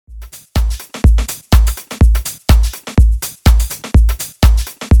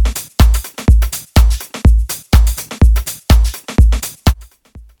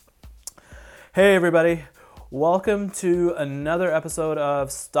Hey everybody, welcome to another episode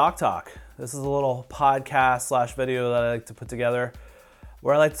of Stock Talk. This is a little podcast slash video that I like to put together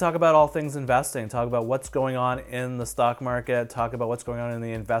where I like to talk about all things investing, talk about what's going on in the stock market, talk about what's going on in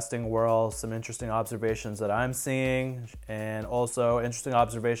the investing world, some interesting observations that I'm seeing, and also interesting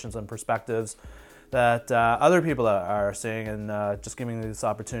observations and perspectives that other people are seeing, and just giving me this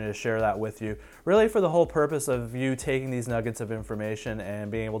opportunity to share that with you, really for the whole purpose of you taking these nuggets of information and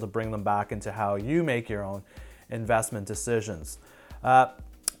being able to bring them back into how you make your own investment decisions.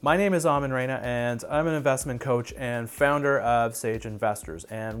 My name is Amin Reina, and I'm an investment coach and founder of Sage Investors.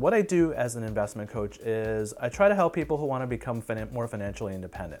 And what I do as an investment coach is I try to help people who want to become more financially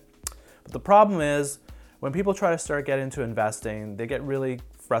independent. But the problem is, when people try to start getting into investing, they get really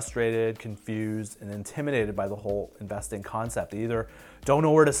frustrated, confused, and intimidated by the whole investing concept. They either don't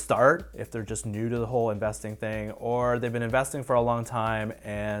know where to start if they're just new to the whole investing thing, or they've been investing for a long time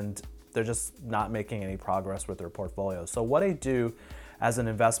and they're just not making any progress with their portfolios. So what I do as an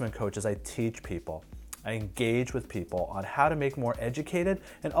investment coach is I teach people, I engage with people on how to make more educated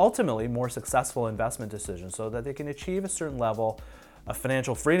and ultimately more successful investment decisions so that they can achieve a certain level of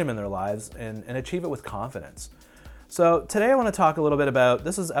financial freedom in their lives and achieve it with confidence. So today I want to talk a little bit about,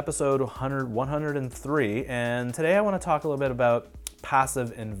 this is episode 103, and today I want to talk a little bit about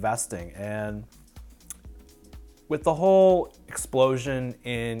passive investing. And with the whole explosion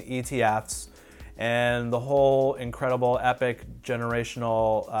in ETFs and the whole incredible epic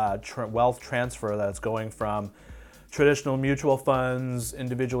generational wealth transfer that's going from traditional mutual funds,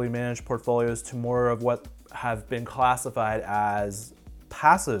 individually managed portfolios to more of what have been classified as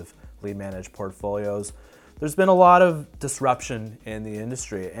passively managed portfolios, there's been a lot of disruption in the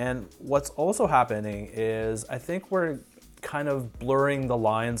industry. And what's also happening is I think we're kind of blurring the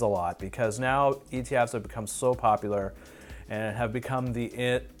lines a lot, because now ETFs have become so popular and have become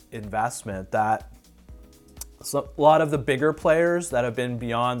the investment that a lot of the bigger players that have been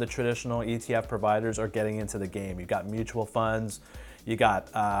beyond the traditional ETF providers are getting into the game. You've got mutual funds, you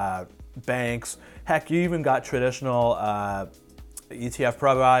got banks, heck, you even got traditional ETF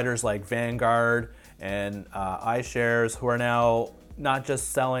providers like Vanguard and iShares, who are now not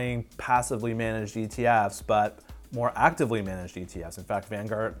just selling passively managed ETFs, but more actively managed ETFs. In fact,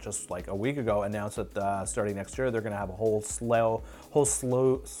 Vanguard just like a week ago announced that starting next year, they're going to have a whole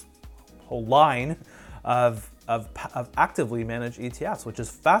line of actively managed ETFs, which is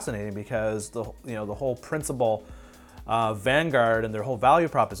fascinating because the whole principle Vanguard and their whole value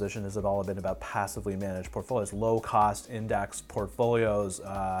proposition is all been about passively managed portfolios. Low-cost index portfolios,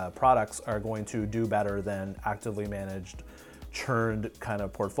 products are going to do better than actively managed, churned kind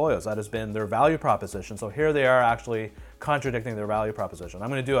of portfolios. That has been their value proposition. So here they are actually contradicting their value proposition. I'm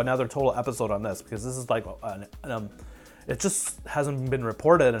going to do another total episode on this because this is like it just hasn't been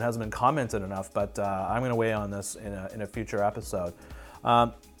reported and hasn't been commented enough, but I'm going to weigh on this in a future episode.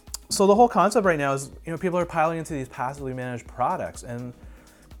 So the whole concept right now is, people are piling into these passively managed products, and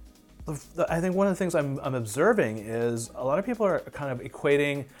I think one of the things I'm observing is a lot of people are kind of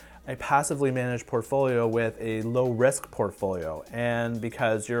equating a passively managed portfolio with a low-risk portfolio, and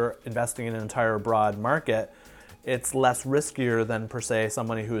because you're investing in an entire broad market, it's less riskier than, per se,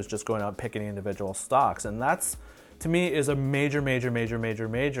 somebody who is just going out picking individual stocks, and that's, to me, is a major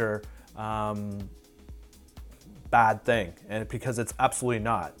bad thing, and because it's absolutely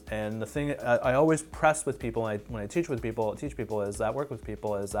not. And the thing I always press with people when I teach people is that work with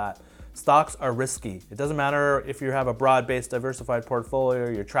people is that stocks are risky. It doesn't matter if you have a broad-based diversified portfolio,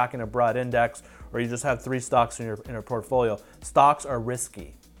 you're tracking a broad index, or you just have 3 stocks in your portfolio. Stocks are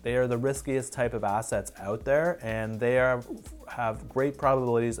risky. They are the riskiest type of assets out there, and they have great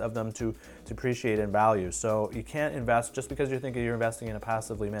probabilities of them to depreciate in value. So you can't invest just because you're thinking you're investing in a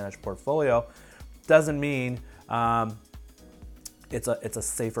passively managed portfolio. Doesn't mean it's a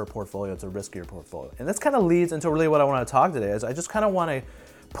safer portfolio, it's a riskier portfolio. And this kind of leads into really what I want to talk today is I just kind of want to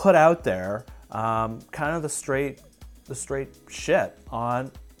put out there kind of the straight shit on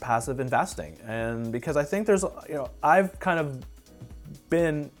passive investing. And because I think there's, I've kind of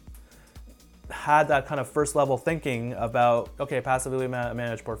had that kind of first level thinking about, okay, passively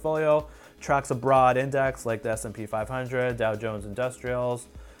managed portfolio tracks a broad index like the S&P 500, Dow Jones Industrials,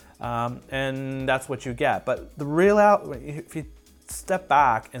 and that's what you get. But the real if you step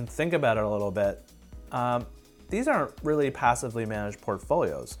back and think about it a little bit, these aren't really passively managed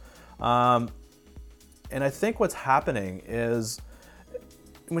portfolios. And I think what's happening is,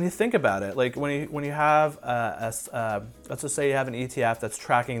 when you think about it, like when you have let's just say you have an ETF that's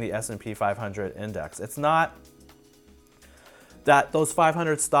tracking the S&P 500 index, it's not that those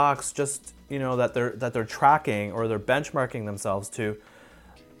 500 stocks just that they're tracking or they're benchmarking themselves to.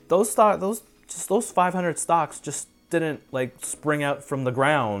 Those just those 500 stocks just didn't like spring out from the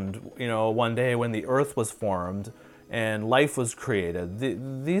ground, one day when the earth was formed and life was created.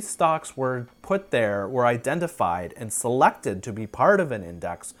 These stocks were put there, were identified and selected to be part of an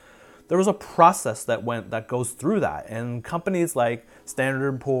index. There was a process that goes through that. And companies like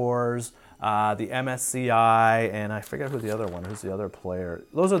Standard & Poor's, the MSCI, and I forget who's the other player.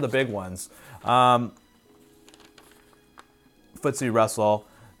 Those are the big ones. FTSE Russell,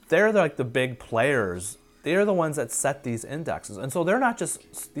 they're like the big players. They're the ones that set these indexes. And so they're not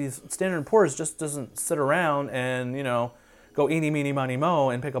just, these Standard & Poor's just doesn't sit around and, go eeny, meeny, miny, mo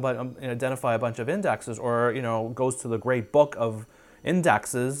and pick up, identify a bunch of indexes, or, goes to the great book of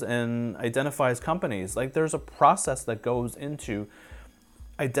indexes and identifies companies. Like, there's a process that goes into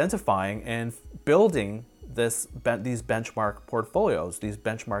identifying and building these benchmark portfolios, these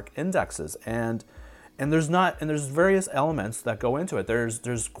benchmark indexes. And there's various elements that go into it.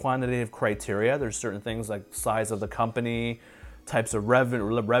 There's quantitative criteria. There's certain things like size of the company, types of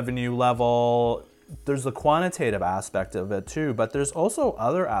revenue level. There's the quantitative aspect of it too, but there's also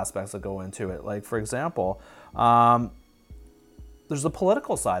other aspects that go into it. Like, for example, there's the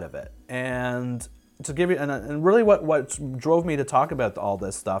political side of it. And to give you, and really what drove me to talk about all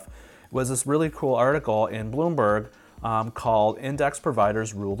this stuff was this really cool article in Bloomberg called "Index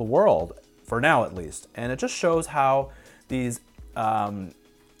Providers Rule the World," for now at least. And it just shows how these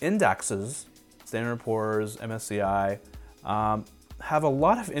indexes, Standard & Poor's, MSCI, have a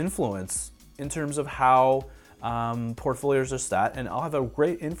lot of influence in terms of how portfolios are set, and I'll have a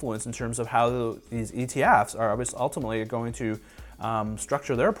great influence in terms of how these ETFs are ultimately going to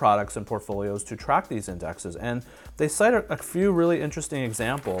structure their products and portfolios to track these indexes. And they cite a few really interesting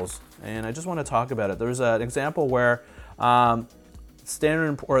examples, and I just want to talk about it. There's an example where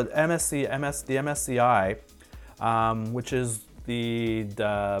Standard or the MSCI, which is the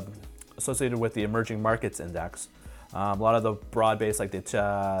associated with the Emerging Markets Index. A lot of the broad-based, like the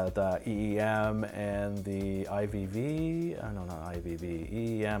EEM and the IVV, no, not IVV,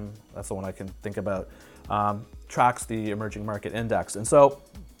 EEM, that's the one I can think about, tracks the Emerging Market Index. And so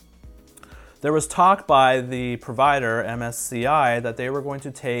there was talk by the provider, MSCI, that they were going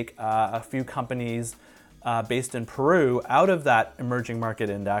to take a few companies based in Peru out of that Emerging Market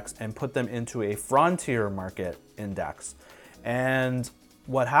Index and put them into a Frontier Market Index. And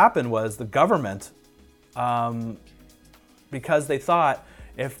what happened was the government, because they thought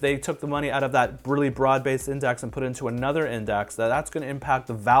if they took the money out of that really broad-based index and put it into another index, that's going to impact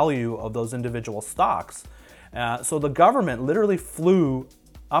the value of those individual stocks. So the government literally flew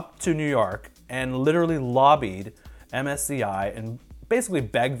up to New York and literally lobbied MSCI and basically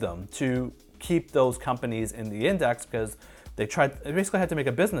begged them to keep those companies in the index, because they basically had to make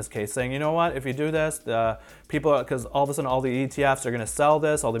a business case saying, you know what, if you do this, the people, because all of a sudden all the ETFs are going to sell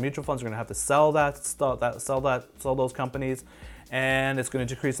this, all the mutual funds are going to have to sell those companies, and it's going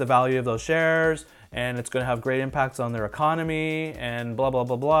to decrease the value of those shares, and it's going to have great impacts on their economy, and blah, blah,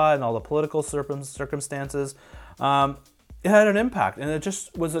 blah, blah, and all the political circumstances. It had an impact, and it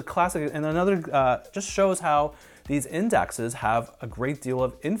just was a classic, and another, just shows how these indexes have a great deal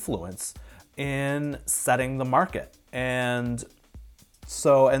of influence in setting the market. And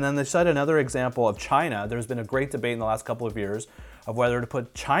then they cite another example of China. There's been a great debate in the last couple of years of whether to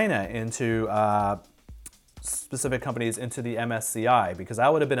put China into specific companies into the MSCI, because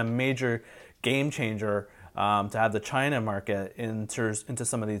that would have been a major game changer to have the China market into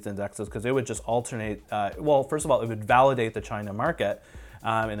some of these indexes, because it would just alternate. Well, first of all, it would validate the China market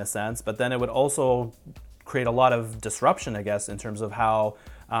in a sense, but then it would also create a lot of disruption, I guess, in terms of how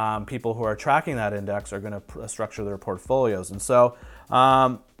people who are tracking that index are going to structure their portfolios. And so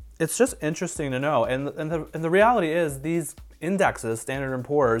it's just interesting to know. And the reality is these indexes, Standard &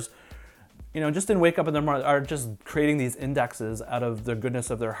 Poor's, just didn't wake up in their morning, are just creating these indexes out of the goodness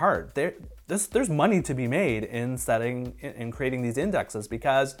of their heart. There's money to be made in creating these indexes,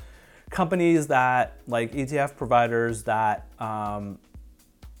 because companies that, like ETF providers that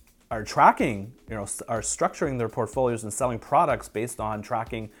are tracking, are structuring their portfolios and selling products based on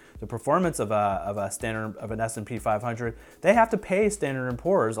tracking the performance of an S&P 500, they have to pay Standard &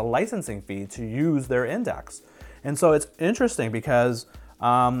 Poor's a licensing fee to use their index. And so it's interesting because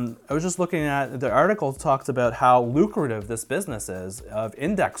I was just looking at the article, talks about how lucrative this business is of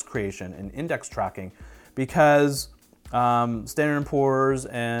index creation and index tracking, because Standard & Poor's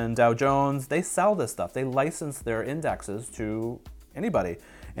and Dow Jones, they sell this stuff. They license their indexes to anybody.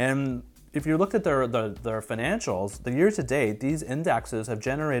 And if you looked at their financials, the year to date, these indexes have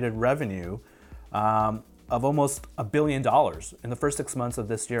generated revenue of almost $1 billion in the first 6 months of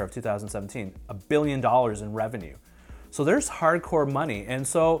this year, of 2017. $1 billion in revenue. So there's hardcore money. And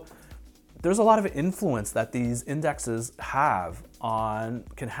so there's a lot of influence that these indexes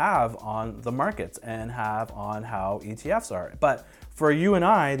can have on the markets and have on how ETFs are. But for you and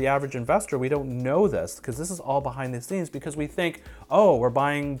I, the average investor, we don't know this because this is all behind the scenes, because we think, oh, we're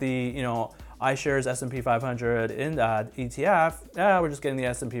buying the, iShares S&P 500 in ETF. Yeah, we're just getting the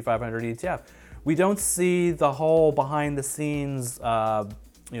S&P 500 ETF. We don't see the whole behind the scenes,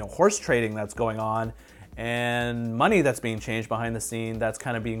 horse trading that's going on, and money that's being changed behind the scene that's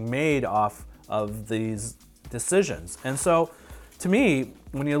kind of being made off of these decisions. And so to me,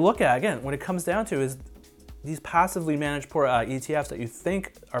 when you look at, again, when it comes down to is these passively managed ETFs that you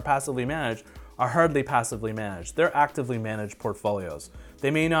think are passively managed are hardly passively managed. They're actively managed portfolios.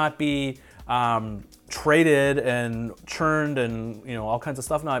 They may not be traded and churned and all kinds of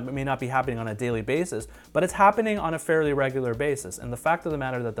stuff. It may not be happening on a daily basis, but it's happening on a fairly regular basis. And the fact of the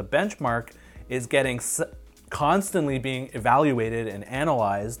matter that the benchmark is getting constantly being evaluated and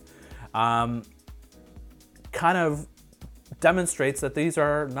analyzed kind of demonstrates that these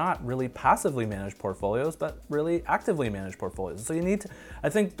are not really passively managed portfolios, but really actively managed portfolios. So you need to, I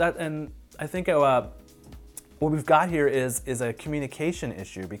think what we've got here is a communication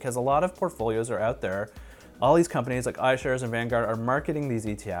issue, because a lot of portfolios are out there. All these companies like iShares and Vanguard are marketing these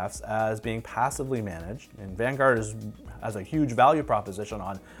ETFs as being passively managed, and Vanguard has a huge value proposition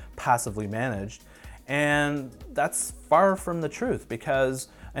on passively managed, and that's far from the truth. Because,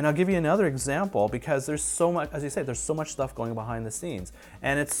 and I'll give you another example, because there's so much, as you say, there's so much stuff going behind the scenes,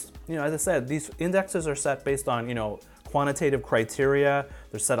 and it's, as I said, these indexes are set based on quantitative criteria.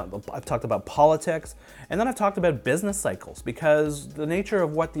 They're set up. I've talked about politics, and then I've talked about business cycles, because the nature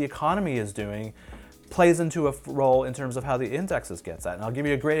of what the economy is doing plays into a role in terms of how the indexes gets at. And I'll give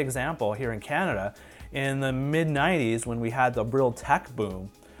you a great example here in Canada. In the mid 90s, when we had the real tech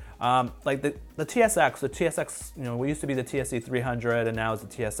boom, like the TSX, we used to be the TSE 300, and now it's the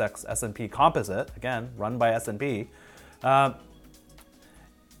TSX S&P Composite, again, run by S&P. The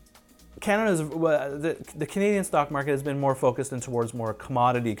Canadian stock market has been more focused in towards more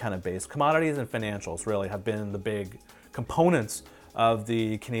commodity kind of base. Commodities and financials really have been the big components of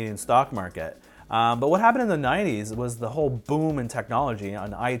the Canadian stock market. But what happened in the 90s was the whole boom in technology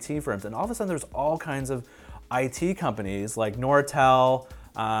on IT firms. And all of a sudden there's all kinds of IT companies like Nortel,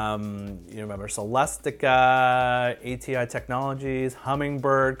 you remember Celestica, ATI Technologies,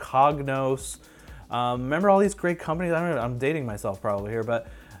 Hummingbird, Cognos. Remember all these great companies? I don't know, I'm dating myself probably here, but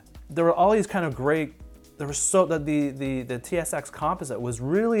there were all these kind of great, there was so that the TSX Composite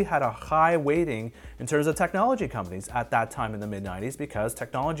had a high weighting in terms of technology companies at that time in the mid 90s, because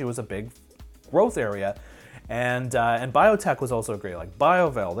technology was a big growth area, and biotech was also great, like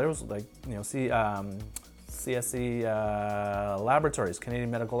BioVail. There was CSC Laboratories, Canadian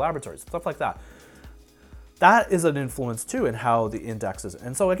Medical Laboratories, stuff like that. That is an influence too in how the indexes.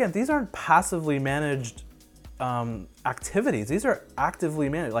 And so again, these aren't passively managed activities. These are actively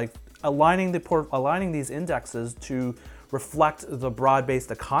managed, like aligning these indexes to reflect the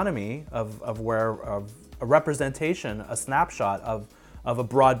broad-based economy of a representation, a snapshot of a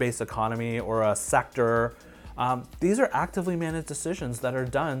broad-based economy or a sector. These are actively managed decisions that are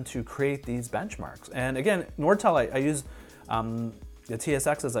done to create these benchmarks. And again, Nortel, I use the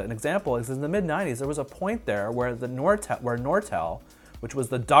TSX as an example, is in the mid-90s, there was a point there where Nortel, which was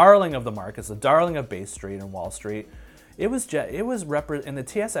the darling of the markets, the darling of Bay Street and Wall Street, in the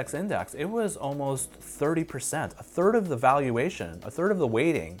TSX index, it was almost 30%, a third of the valuation, a third of the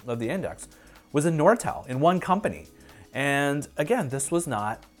weighting of the index was in Nortel, in one company. And again, this was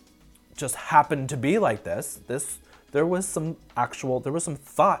not just happened to be like this. There was some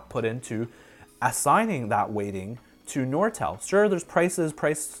thought put into assigning that weighting to Nortel. Sure, there's price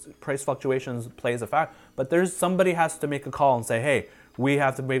fluctuations plays a factor, but somebody has to make a call and say, hey, we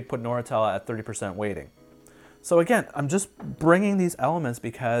have to put Nortel at 30% weighting. So again, I'm just bringing these elements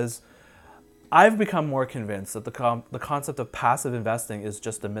because I've become more convinced that the concept of passive investing is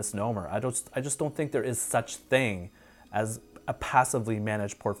just a misnomer. I just don't think there is such thing as a passively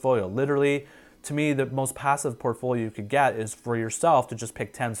managed portfolio. Literally, to me, the most passive portfolio you could get is for yourself to just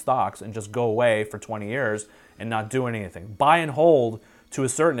pick 10 stocks and just go away for 20 years and not do anything. Buy and hold, to a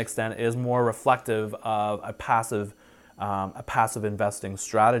certain extent, is more reflective of a passive investing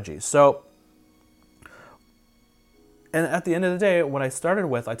strategy. So, and at the end of the day, what I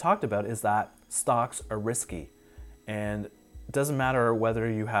talked about is that stocks are risky. And it doesn't matter whether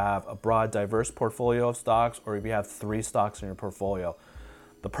you have a broad, diverse portfolio of stocks or if you have 3 stocks in your portfolio.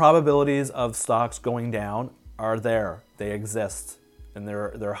 The probabilities of stocks going down are there. They exist, and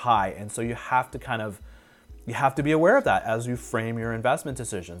they're high. And so you have to kind of you have to be aware of that as you frame your investment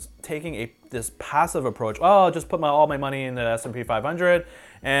decisions. Taking this passive approach, oh, I'll just put all my money in the S&P 500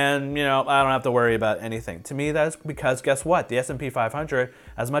 and I don't have to worry about anything. To me, that's because guess what? The S&P 500,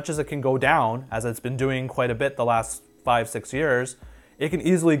 as much as it can go down, as it's been doing quite a bit the last 5-6 years, it can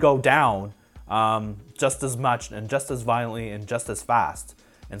easily go down just as much and just as violently and just as fast.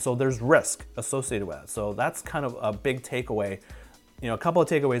 And so there's risk associated with it. So that's kind of a big takeaway. A couple of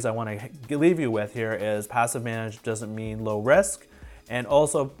takeaways I want to leave you with here is passive managed doesn't mean low risk. And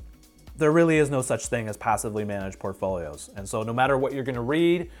also, there really is no such thing as passively managed portfolios. And so no matter what you're going to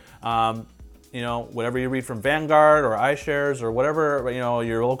read, whatever you read from Vanguard or iShares or whatever,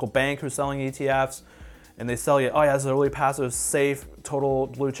 your local bank who's selling ETFs, and they sell you, oh yeah, it's a really passive, safe, total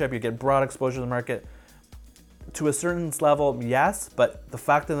blue chip, you get broad exposure to the market. To a certain level, yes, but the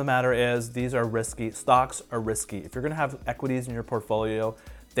fact of the matter is these are risky. Stocks are risky. If you're going to have equities in your portfolio,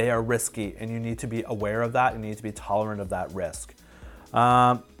 they are risky, and you need to be aware of that. You need to be tolerant of that risk.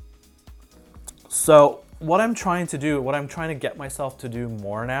 So what I'm trying to get myself to do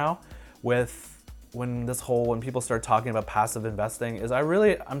more now when people start talking about passive investing is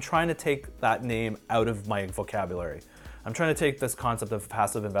I'm trying to take that name out of my vocabulary. I'm trying to take this concept of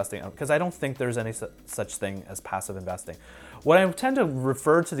passive investing out because I don't think there's any such thing as passive investing. What I tend to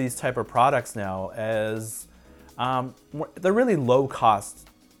refer to these type of products now as they're really low-cost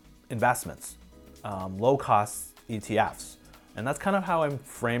investments, low-cost ETFs, and that's kind of how I'm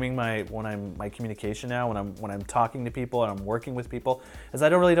framing my communication now when I'm talking to people and I'm working with people. Is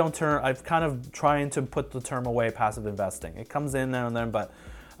I've kind of trying to put the term away, passive investing. It comes in now and then, but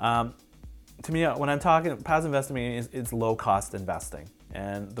to me, when I'm talking passive investing, it's low-cost investing.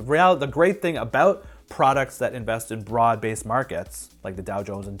 And the great thing about products that invest in broad-based markets, like the Dow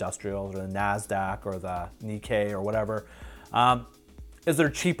Jones Industrials or the NASDAQ or the Nikkei or whatever, is they're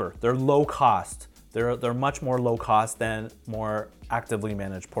cheaper. They're low-cost. They're much more low-cost than more actively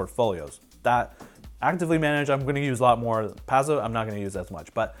managed portfolios. That actively managed, I'm going to use a lot more. Passive, I'm not going to use as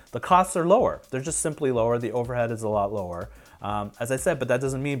much. But the costs are lower. They're just simply lower. The overhead is a lot lower. As I said, but that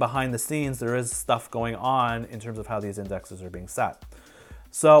doesn't mean behind the scenes there is stuff going on in terms of how these indexes are being set.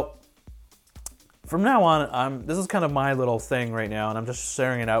 So from now on, this is kind of my little thing right now, and I'm just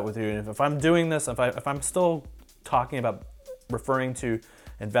sharing it out with you. And if I'm doing this, if I'm still talking about referring to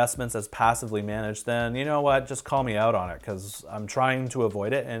investments as passively managed, then you know what? Just call me out on it because I'm trying to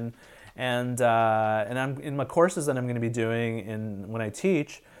avoid it. And I'm in my courses that I'm going to be doing when I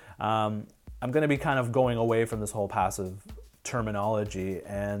teach. I'm going to be kind of going away from this whole passive terminology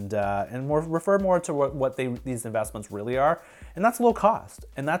and refer more to what these investments really are, and that's low cost,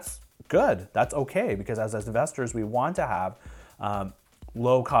 and that's good. That's okay because as investors, we want to have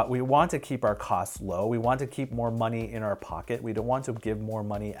low cost. We want to keep our costs low. We want to keep more money in our pocket. We don't want to give more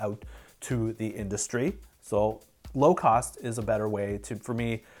money out to the industry. So low cost is a better way for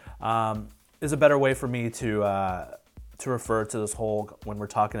me to refer to this whole when we're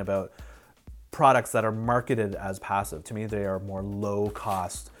talking about products that are marketed as passive. To me, they are more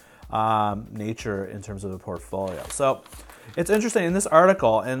low-cost nature in terms of the portfolio. So it's interesting in this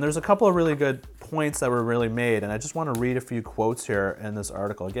article, and there's a couple of really good points that were really made, and I just want to read a few quotes here in this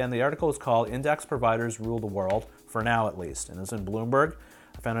article. Again, the article is called "Index Providers Rule the World," for now at least, and it's in Bloomberg.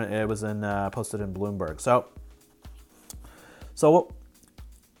 I found it was posted in Bloomberg. So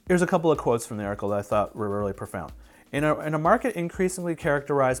here's a couple of quotes from the article that I thought were really profound. In a market increasingly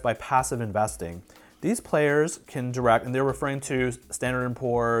characterized by passive investing, these players can direct, and they're referring to Standard &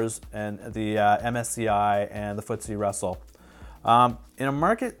 Poor's and the MSCI and the FTSE Russell. In a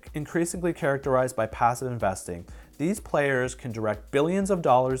market increasingly characterized by passive investing, these players can direct billions of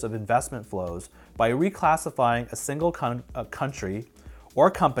dollars of investment flows by reclassifying a single country or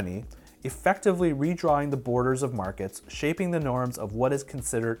company, effectively redrawing the borders of markets, shaping the norms of what is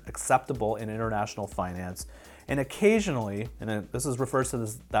considered acceptable in international finance, and occasionally, this refers to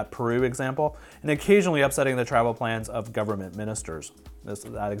that Peru example, and occasionally upsetting the travel plans of government ministers.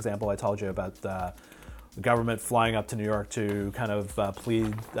 That example I told you about the government flying up to New York to kind of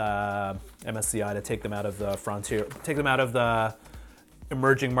plead MSCI to take them out of the frontier, take them out of the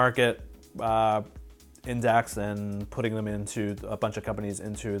emerging market index and putting them into a bunch of companies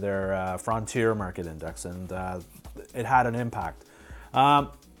into their frontier market index, and it had an impact.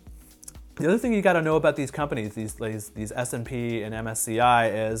 The other thing you got to know about these companies, these S&P and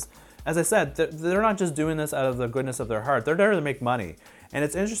MSCI, is, as I said, they're not just doing this out of the goodness of their heart. They're there to make money. And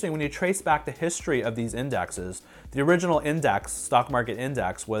it's interesting when you trace back the history of these indexes. The original index, stock market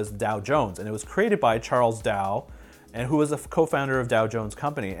index, was Dow Jones, and it was created by Charles Dow, and who was a co-founder of Dow Jones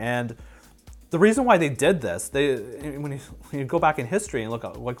Company. And the reason why they did this, when you go back in history and look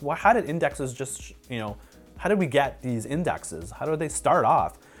at how did indexes just how did we get these indexes? How did they start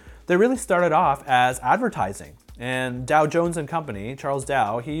off? They really started off as advertising. And Dow Jones and Company, Charles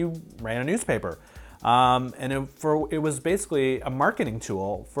Dow, he ran a newspaper. And it was basically a marketing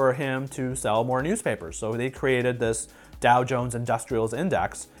tool for him to sell more newspapers. So they created this Dow Jones Industrials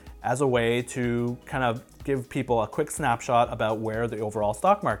Index as a way to kind of give people a quick snapshot about where the overall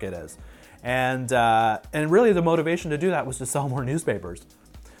stock market is. And really the motivation to do that was to sell more newspapers.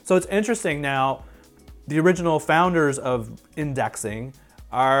 So it's interesting now, the original founders of indexing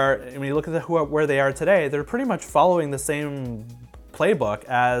are, when you look at where they are today, they're pretty much following the same playbook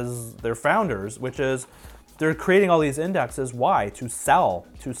as their founders, which is they're creating all these indexes. Why? To sell,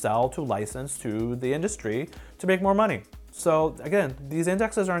 to license to the industry to make more money. So again, these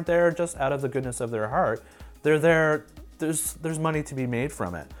indexes aren't there just out of the goodness of their heart. They're there, there's money to be made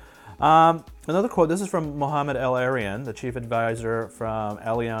from it. Another quote, this is from Mohamed El-Erian, the chief advisor from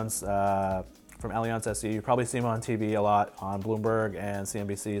Allianz SE. You probably see him on TV a lot on Bloomberg, and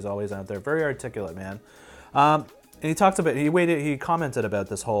CNBC is always out there. Very articulate man. And he he commented about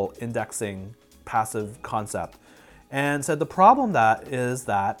this whole indexing passive concept and said the problem is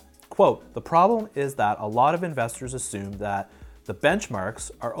that, quote, the problem is that a lot of investors assume that the benchmarks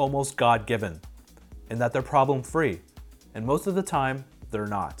are almost God-given and that they're problem-free. And most of the time, they're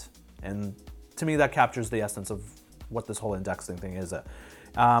not. And to me, that captures the essence of what this whole indexing thing is.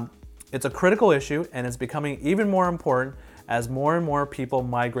 It's a critical issue, and it's becoming even more important as more and more people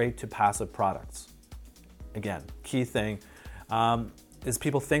migrate to passive products. Again, key thing is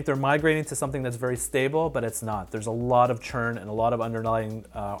people think they're migrating to something that's very stable, but it's not. There's a lot of churn and a lot of underlying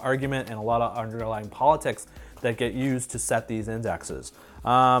argument and a lot of underlying politics that get used to set these indexes.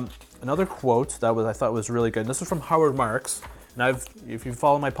 Another quote that I thought was really good, and this is from Howard Marks. And if you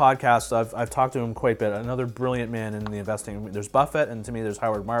follow my podcast, I've talked to him quite a bit. Another brilliant man in the investing. There's Buffett, and to me, there's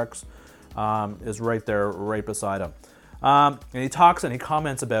Howard Marks, is right there, right beside him. And he talks and he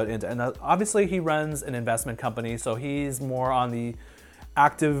comments about it. And obviously, he runs an investment company, so he's more on the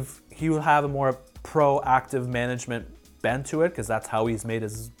active. He will have a more proactive management bent to it because that's how he's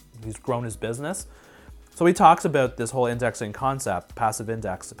grown his business. So he talks about this whole indexing concept, passive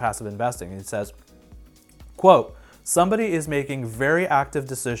investing. And he says, quote, somebody is making very active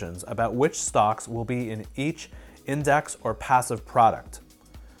decisions about which stocks will be in each index or passive product.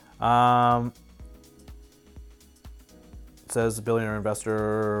 Says a billionaire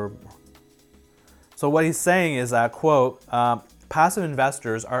investor. So what he's saying is that, quote, passive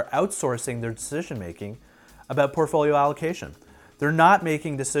investors are outsourcing their decision making about portfolio allocation. They're not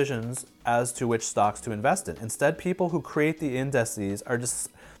making decisions as to which stocks to invest in. Instead, people who create the indices are just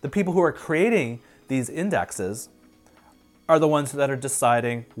the people who are creating these indexes are the ones that are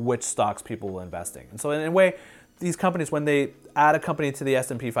deciding which stocks people will invest in. And so in a way, these companies, when they add a company to the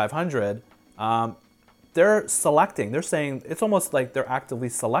S&P 500, they're selecting, they're saying, it's almost like they're actively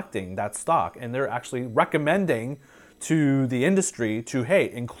selecting that stock, and they're actually recommending to the industry to, hey,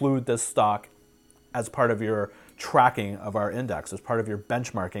 include this stock as part of your tracking of our index, as part of your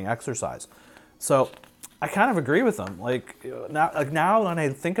benchmarking exercise. So I kind of agree with them. Now when I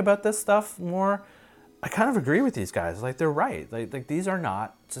think about this stuff more, I kind of agree with these guys. Like, they're right. Like these are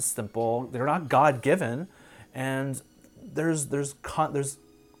not just simple. They're not God-given, and there's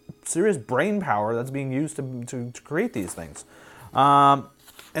serious brain power that's being used to create these things.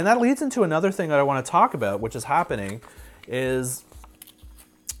 And that leads into another thing that I want to talk about, which is happening, is,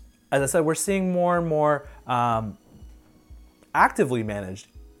 as I said, we're seeing more and more actively managed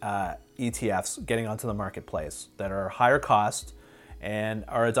ETFs getting onto the marketplace that are higher cost and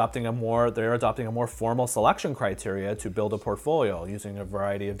are adopting a more formal selection criteria to build a portfolio using a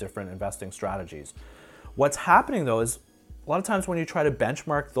variety of different investing strategies. What's happening though is a lot of times when you try to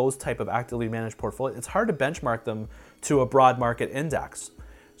benchmark those type of actively managed portfolios, it's hard to benchmark them to a broad market index.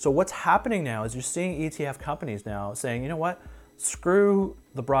 So what's happening now is you're seeing ETF companies now saying, you know what, screw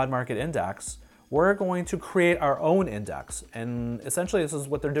the broad market index. We're going to create our own index. And essentially this is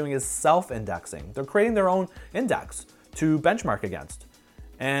what they're doing is self-indexing. They're creating their own index to benchmark against.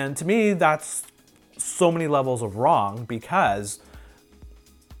 And to me, that's so many levels of wrong because,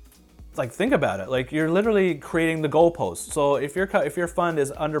 like, think about it. Like, you're literally creating the goalposts. So if your fund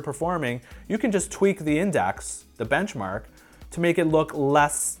is underperforming, you can just tweak the index, the benchmark, to make it look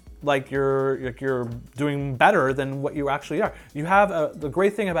less like you're doing better than what you actually are. You have the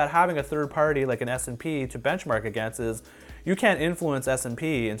great thing about having a third party like an S&P to benchmark against is you can't influence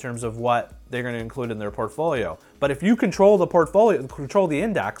S&P in terms of what they're going to include in their portfolio. But if you control the portfolio, control the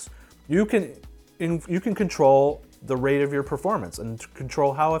index, you can control the rate of your performance and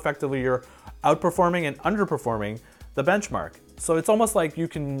control how effectively you're outperforming and underperforming the benchmark. So it's almost like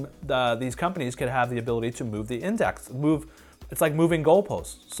these companies could have the ability to move the index, it's like moving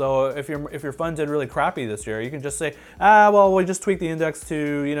goalposts. So if your fund did really crappy this year, you can just say, well, we just tweak the index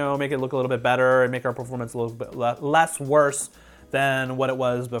to make it look a little bit better and make our performance a little bit less worse than what it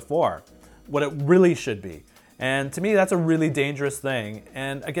was before, what it really should be. And to me, that's a really dangerous thing.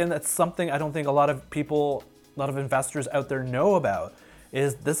 And again, that's something I don't think a lot of investors out there know about.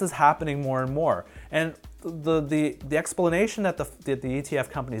 Is this is happening more and more. And the explanation that the ETF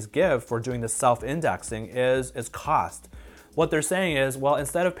companies give for doing this self-indexing is cost. What they're saying is, well,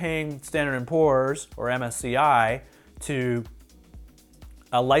 instead of paying Standard & Poor's or MSCI to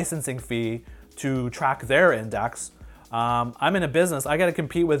a licensing fee to track their index, I'm in a business, I got to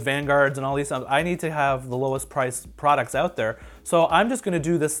compete with Vanguards and all these stuff. I need to have the lowest price products out there. So I'm just going to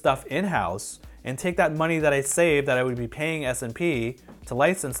do this stuff in-house and take that money that I saved that I would be paying S&P to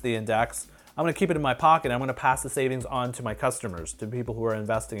license the index. I'm going to keep it in my pocket. I'm going to pass the savings on to my customers, to people who are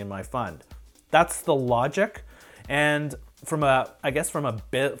investing in my fund. That's the logic. And from a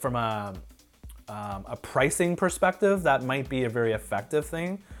pricing perspective, that might be a very effective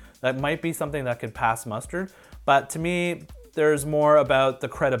thing. That might be something that could pass mustard. But to me, there's more about the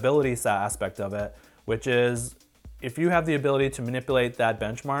credibility aspect of it, which is if you have the ability to manipulate that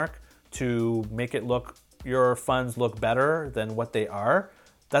benchmark to make your funds look better than what they are,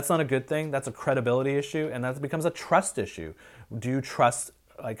 that's not a good thing. That's a credibility issue, and that becomes a trust issue. Do you trust,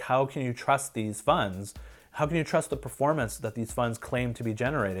 how can you trust these funds? How can you trust the performance that these funds claim to be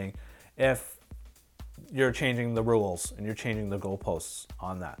generating if you're changing the rules and you're changing the goalposts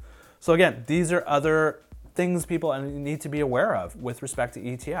on that? So again, these are other things people need to be aware of with respect to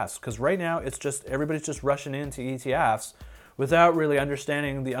ETFs, because right now everybody's just rushing into ETFs without really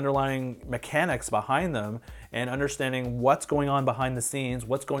understanding the underlying mechanics behind them and understanding what's going on behind the scenes,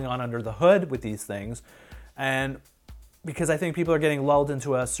 what's going on under the hood with these things. And because I think people are getting lulled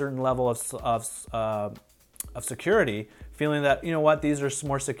into a certain level of security, feeling that, these are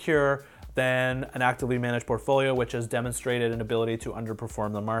more secure than an actively managed portfolio, which has demonstrated an ability to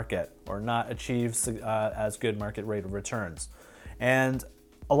underperform the market or not achieve as good market rate of returns. And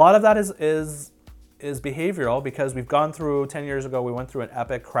a lot of that is behavioral, because we've gone through 10 years ago, we went through an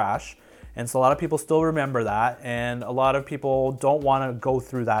epic crash. And so a lot of people still remember that. And a lot of people don't want to go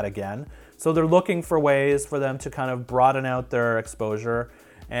through that again. So they're looking for ways for them to kind of broaden out their exposure.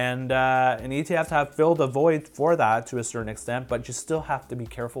 And ETFs have filled a void for that to a certain extent, but you still have to be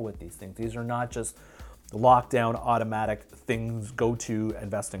careful with these things. These are not just lockdown, automatic things, go-to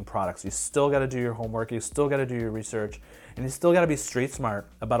investing products. You still got to do your homework, you still got to do your research, and you still got to be street smart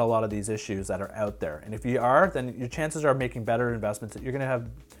about a lot of these issues that are out there. And if you are, then your chances are making better investments. Your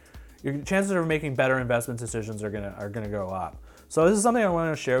chances of making better investment decisions are gonna go up. So this is something I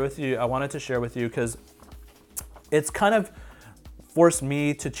wanted to share with you because it's kind of forced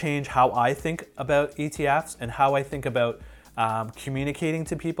me to change how I think about ETFs and how I think about communicating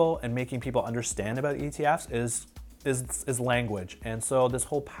to people and making people understand about ETFs is language. And so this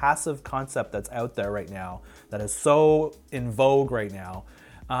whole passive concept that's out there right now, that is so in vogue right now,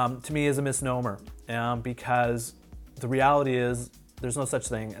 to me is a misnomer, because the reality is there's no such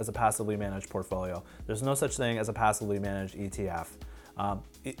thing as a passively managed portfolio. There's no such thing as a passively managed ETF.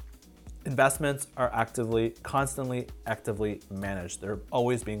 Investments are constantly actively managed. They're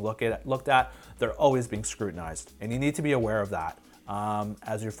always being looked at, they're always being scrutinized. And you need to be aware of that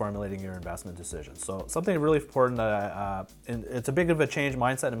as you're formulating your investment decisions. So something really important that it's a big of a change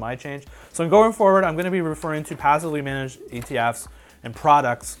mindset in my change. So going forward, I'm gonna be referring to passively managed ETFs and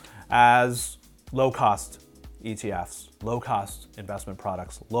products as low-cost ETFs, low-cost investment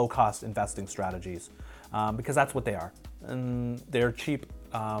products, low-cost investing strategies, because that's what they are. And they're cheap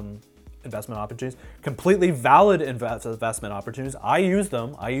investment opportunities, completely valid investment opportunities. I use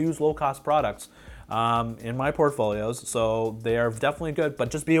them. I use low-cost products in my portfolios, so they are definitely good,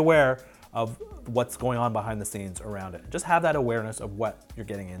 but just be aware of what's going on behind the scenes around it. Just have that awareness of what you're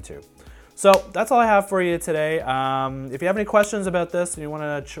getting into. So that's all I have for you today. If you have any questions about this and you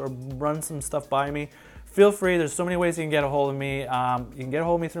want to run some stuff by me, feel free. There's so many ways you can get a hold of me. You can get a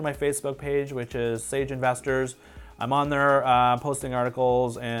hold of me through my Facebook page, which is Sage Investors. I'm on there posting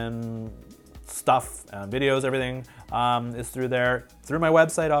articles and stuff, videos, everything is through there. Through my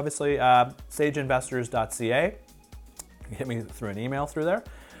website, obviously, sageinvestors.ca. You can hit me through an email through there.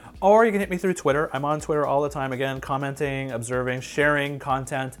 Or you can hit me through Twitter. I'm on Twitter all the time, again, commenting, observing, sharing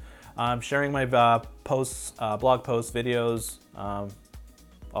content, sharing my posts, blog posts, videos,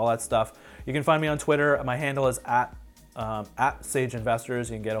 all that stuff. You can find me on Twitter. My handle is at Sage Investors.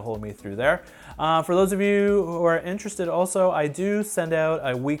 You can get a hold of me through there. For those of you who are interested also, I do send out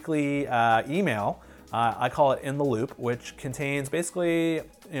a weekly email I call it In the Loop, which contains basically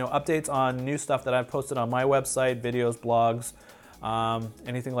updates on new stuff that I've posted on my website, videos, blogs,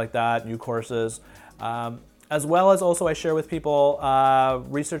 anything like that, new courses. As well as also I share with people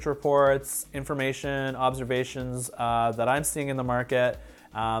research reports, information, observations that I'm seeing in the market,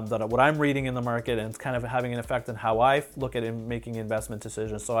 what I'm reading in the market, and it's kind of having an effect on how I look at making investment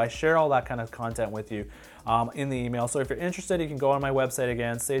decisions. So I share all that kind of content with you in the email. So if you're interested, you can go on my website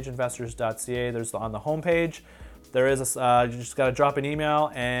again, sageinvestors.ca. There's on the homepage. There is you just got to drop an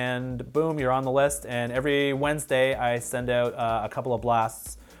email and boom, you're on the list. And every Wednesday I send out a couple of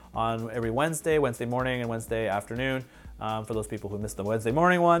blasts on every Wednesday morning and Wednesday afternoon for those people who missed the Wednesday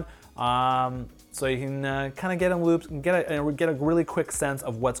morning one. So you can kind of get in loops and get a really quick sense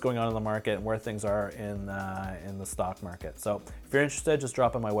of what's going on in the market and where things are in the stock market. So if you're interested, just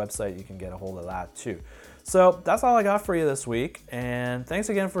drop on my website. You can get a hold of that too. So that's all I got for you this week. And thanks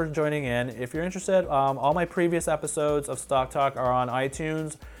again for joining in. If you're interested, all my previous episodes of Stock Talk are on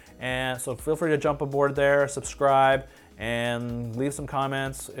iTunes. And so feel free to jump aboard there, subscribe, and leave some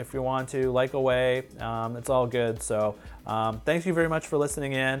comments if you want to, like away. It's all good. So thank you very much for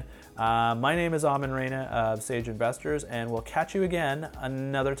listening in. My name is Amin Reina of Sage Investors, and we'll catch you again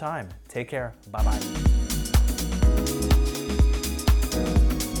another time. Take care. Bye-bye.